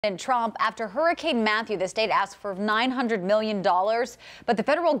And Trump, after Hurricane Matthew, the state asked for $900 million, but the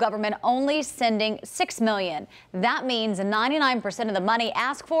federal government only sending $6 million. That means 99% of the money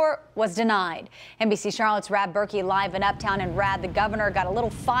asked for was denied. NBC Charlotte's Rad Berkey live in Uptown. And Rad, the governor got a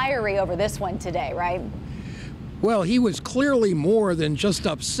little fiery over this one today, right? Well, he was clearly more than just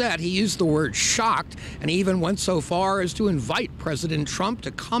upset. He used the word shocked, and he even went so far as to invite President Trump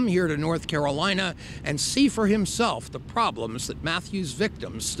to come here to North Carolina and see for himself the problems that Matthew's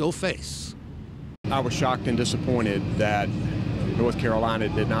victims still face. I was shocked and disappointed that North Carolina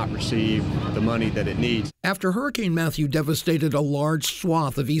did not receive the money that it needs. After Hurricane Matthew devastated a large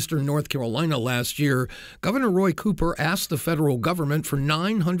swath of eastern North Carolina last year, Governor Roy Cooper asked the federal government for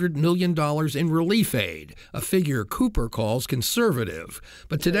 $900 million in relief aid, a figure Cooper calls conservative.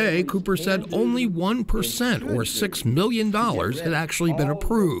 But today, Cooper said only 1% or $6 million had actually been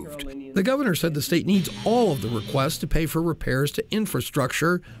approved. The governor said the state needs all of the requests to pay for repairs to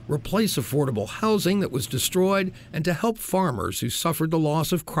infrastructure, replace affordable housing that was destroyed, and to help farmers who suffered the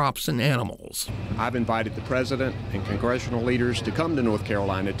loss of crops and animals. I've invited the president and congressional leaders to come to North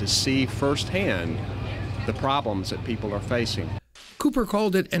Carolina to see firsthand the problems that people are facing. Cooper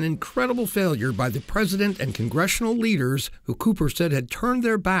called it an incredible failure by the president and congressional leaders who Cooper said had turned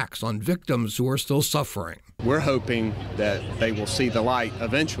their backs on victims who are still suffering. We're hoping that they will see the light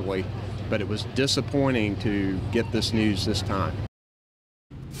eventually, but it was disappointing to get this news this time.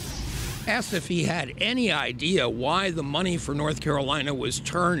 Asked if he had any idea why the money for North Carolina was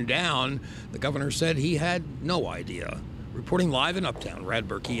turned down, the governor said he had no idea. Reporting live in Uptown, Rad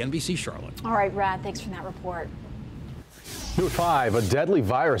Berkey, NBC Charlotte. All right, Rad, thanks for that report. New at 5, a deadly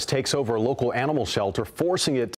virus takes over a local animal shelter, forcing it